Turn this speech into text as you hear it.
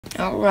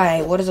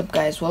Alright, what is up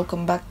guys?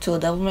 Welcome back to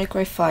Devil May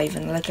Cry 5,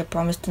 and like I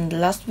promised in the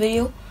last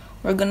video,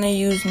 we're gonna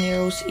use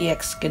Nero's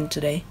EX skin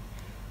today.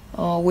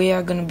 We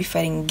are gonna be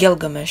fighting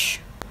Gilgamesh.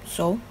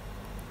 So,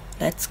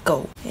 let's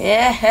go.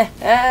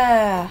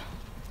 Yeah!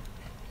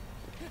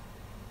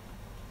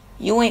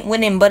 You ain't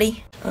winning,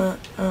 buddy.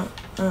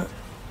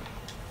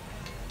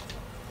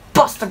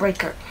 Buster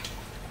Breaker!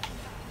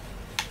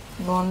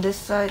 Go on this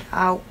side,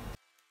 ow.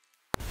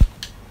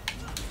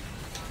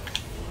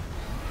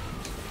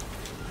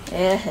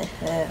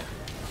 Yeah.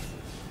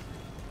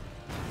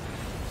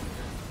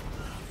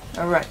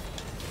 Alright.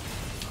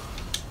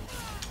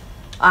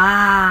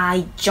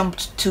 I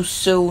jumped too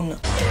soon.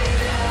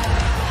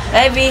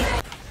 Heavy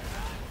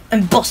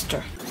and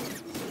Buster.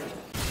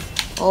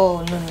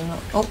 Oh no.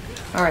 Oh,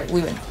 alright,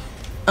 we win.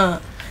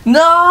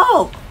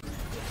 No!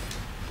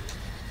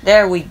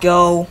 There we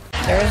go.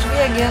 There's me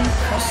again.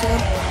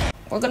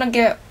 We're gonna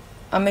get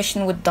a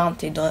mission with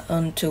Dante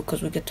on too,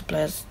 because we get to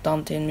play as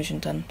Dante in mission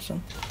 10. So,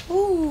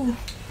 ooh.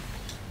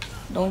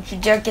 Don't you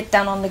dare get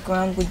down on the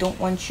ground. We don't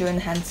want you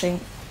enhancing.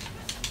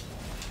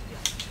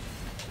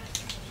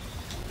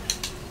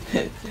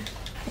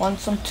 Want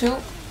some too?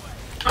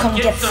 Come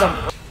get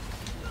some.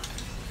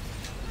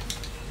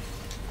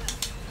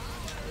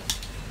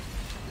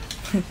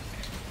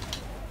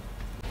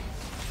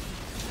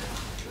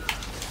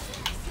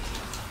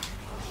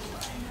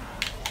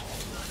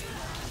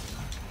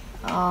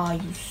 Ah,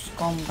 you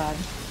scumbag.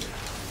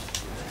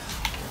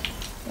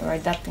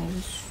 Alright, that thing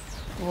is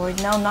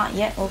destroyed now. Not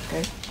yet.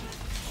 Okay.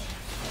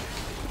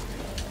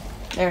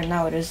 There,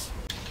 now it is.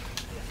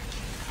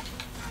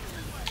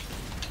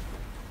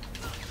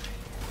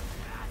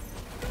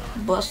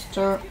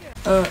 Buster.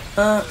 Oh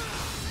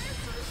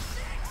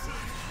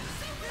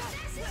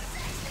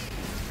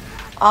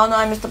no,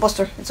 I missed the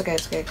Buster. It's okay,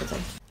 good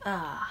thing.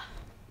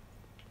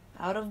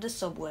 Out of the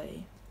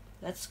subway.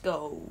 Let's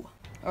go.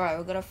 Alright,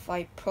 we're gonna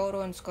fight Proto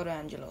and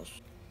Scotangelos.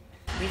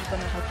 He's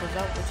gonna help us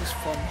out, which is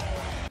fun.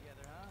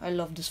 I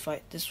love this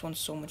fight. This one's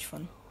so much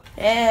fun.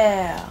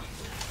 Yeah!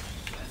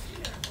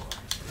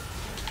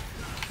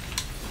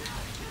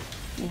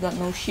 You got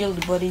no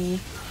shield, buddy.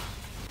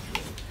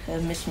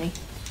 Miss me.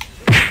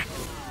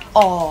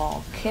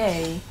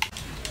 Okay.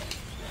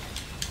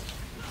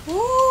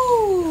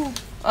 Woo!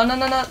 Oh no.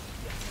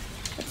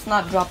 Let's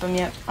not drop him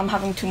yet. I'm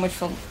having too much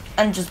fun.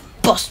 And just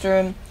buster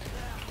him.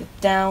 Get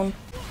down.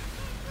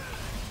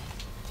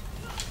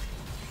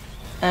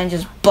 And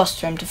just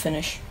buster him to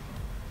finish.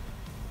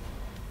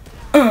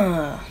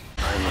 I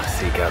must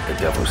seek out the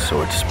Devil's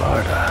Sword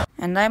Sparta.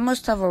 And I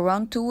must have a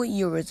round 2 with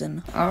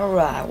Urizen.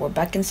 Alright, we're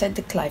back inside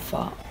the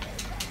Clyfar.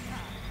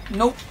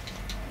 Nope.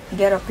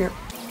 Get up here.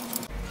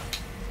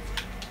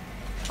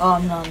 Oh,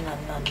 no.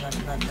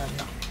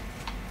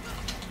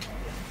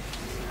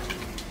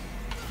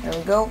 There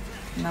we go.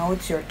 Now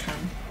it's your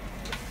turn.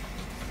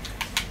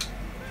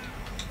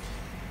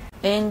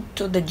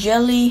 Into the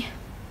jelly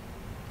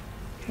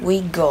we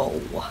go.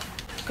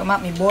 Come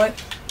at me, boy.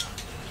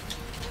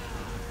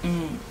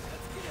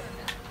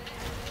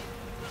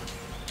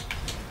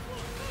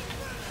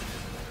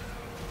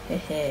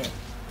 Hehe.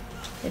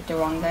 Hit the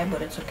wrong guy,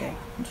 but it's okay.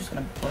 I'm just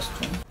gonna bust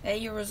him. Hey,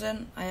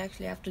 Urizen, I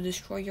actually have to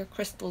destroy your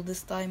crystal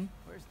this time.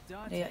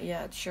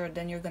 Yeah, sure,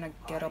 then you're gonna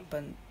get up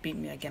and beat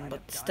me again,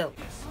 but still.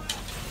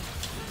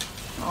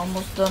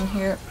 Almost done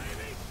here.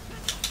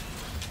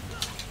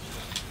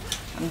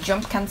 I'm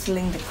jump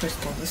cancelling the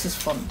crystal. This is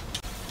fun.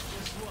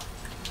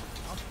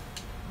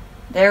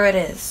 There it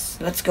is.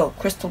 Let's go.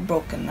 Crystal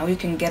broken. Now you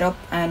can get up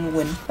and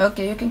win.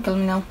 Okay, you can kill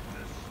me now.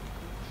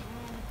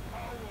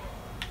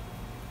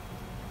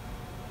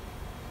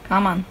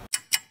 Come on.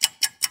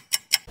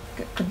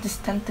 Could this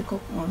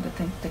tentacle... Oh, the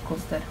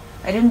tentacle's dead.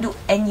 I didn't do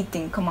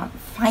anything. Come on.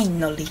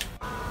 Finally.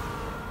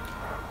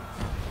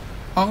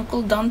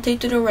 Uncle Dante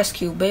to the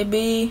rescue,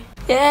 baby.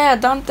 Yeah,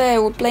 Dante,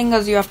 we're playing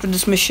as you after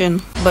this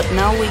mission. But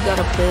now we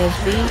gotta play as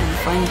V and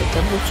find the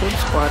Devil's Sword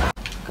Sparta.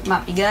 Come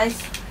at me, guys.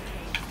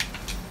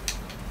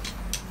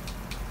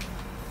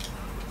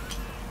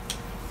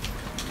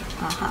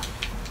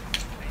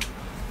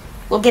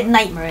 We'll get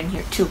Nightmare in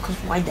here too, cause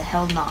why the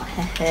hell not?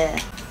 Heh.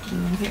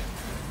 In here.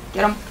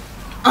 Get him.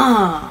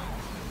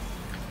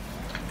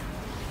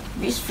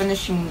 These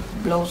finishing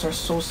blows are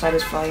so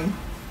satisfying.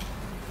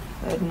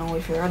 I don't know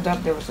if you heard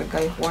that. There was a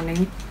guy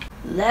warning.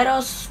 Let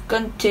us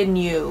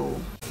continue.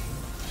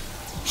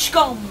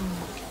 Scum!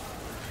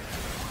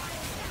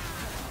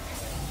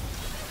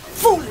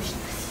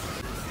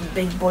 Foolishness!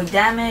 Big boy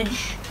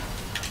damage.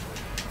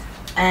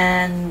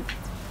 And...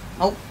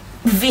 oh.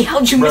 V,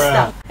 how'd you miss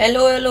that?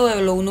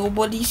 Hello,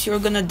 nobody's, you're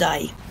gonna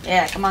die.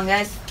 Yeah, come on,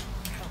 guys.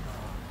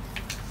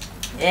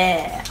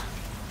 Yeah.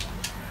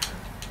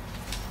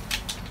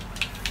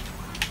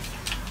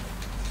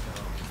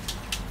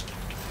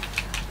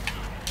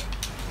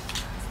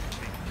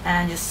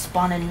 And just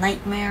spawn a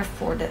Nightmare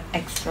for the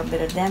extra bit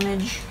of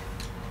damage.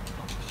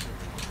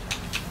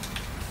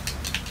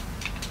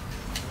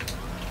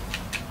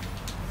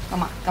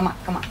 Come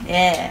on.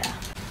 Yeah.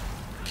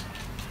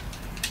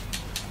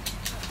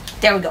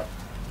 There we go.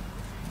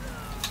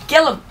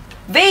 Kill him.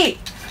 V!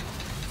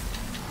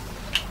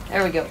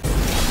 There we go.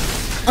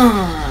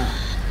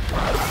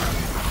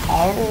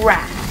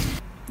 Alright.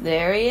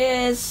 There he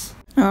is.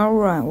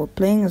 Alright, we're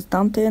playing as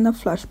Dante in a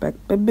flashback,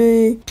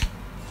 baby.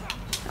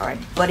 Alright,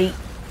 buddy.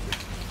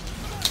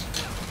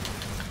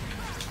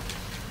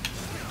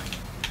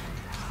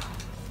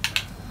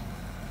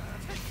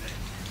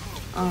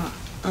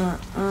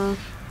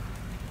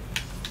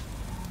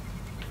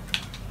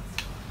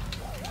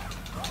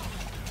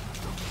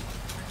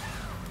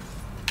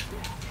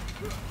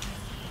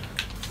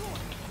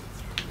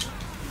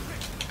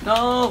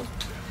 No.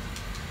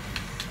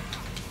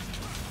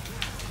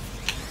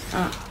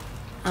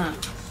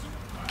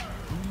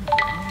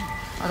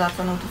 Oh, that's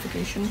a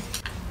notification.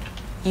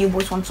 You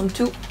boys want some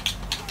too?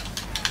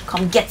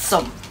 Come get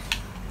some.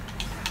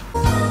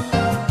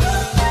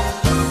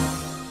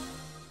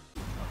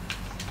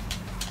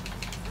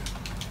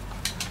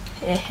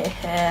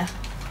 Hehehe.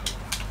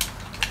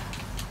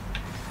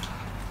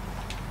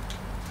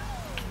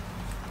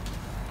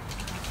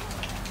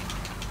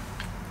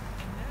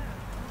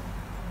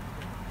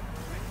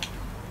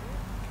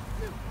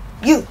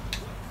 You.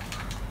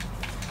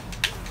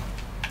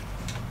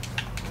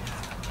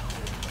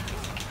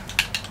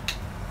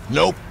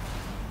 Nope.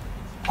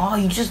 Oh,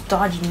 you just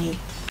dodged me.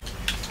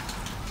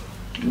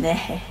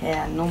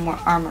 Nah, no more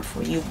armor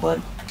for you, bud.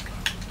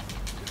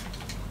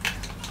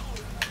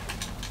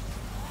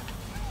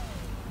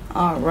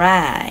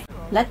 Alright,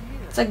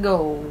 let's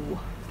go.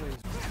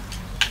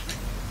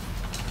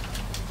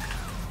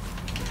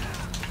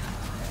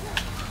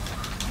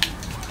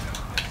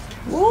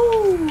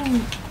 Woo!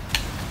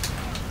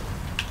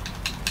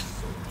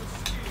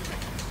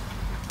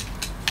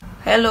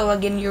 Hello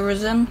again,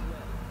 Eurozone.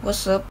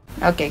 What's up?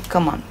 Okay,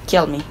 come on,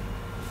 kill me.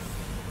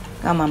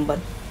 Come on, bud.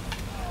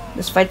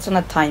 This fight's on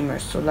a timer,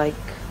 so like,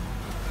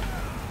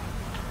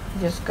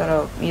 you just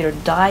gotta either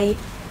die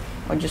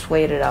or just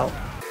wait it out.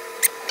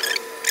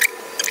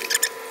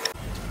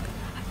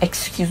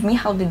 Excuse me,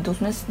 how did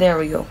those miss? There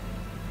we go.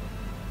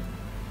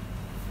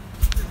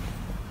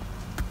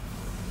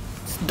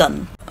 It's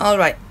done.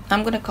 Alright,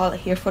 I'm gonna call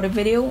it here for the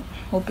video.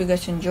 Hope you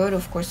guys enjoyed.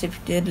 Of course, if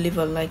you did, leave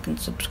a like and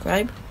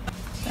subscribe.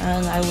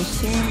 And I will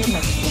see you in the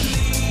next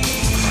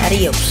one.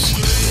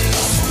 Adios.